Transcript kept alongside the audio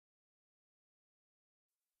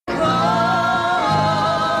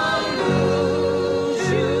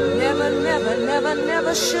never,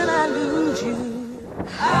 never should I lose you.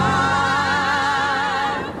 I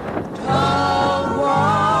don't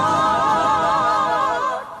want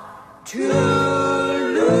to lose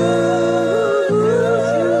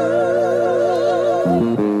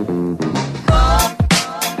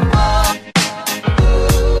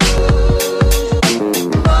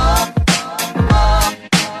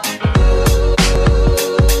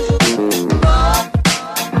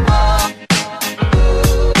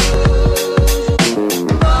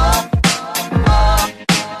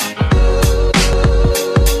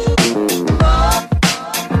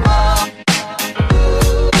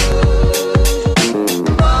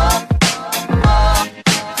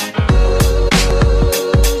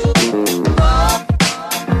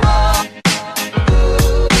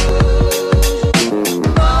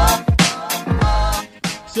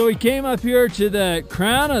So we came up here to the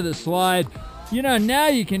crown of the slide. You know, now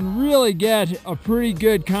you can really get a pretty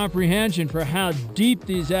good comprehension for how deep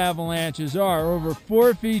these avalanches are. Over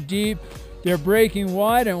 4 feet deep, they're breaking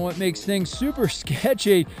wide, and what makes things super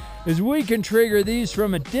sketchy is we can trigger these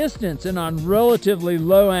from a distance and on relatively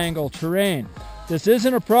low angle terrain. This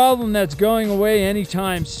isn't a problem that's going away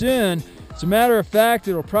anytime soon. As a matter of fact,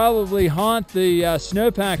 it'll probably haunt the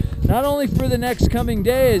snowpack not only for the next coming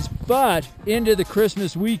days, but into the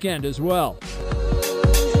Christmas weekend as well.